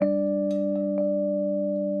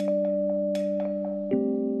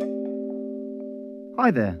Hi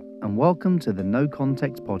there, and welcome to the No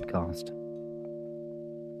Context Podcast.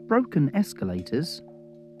 Broken escalators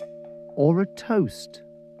or a toast?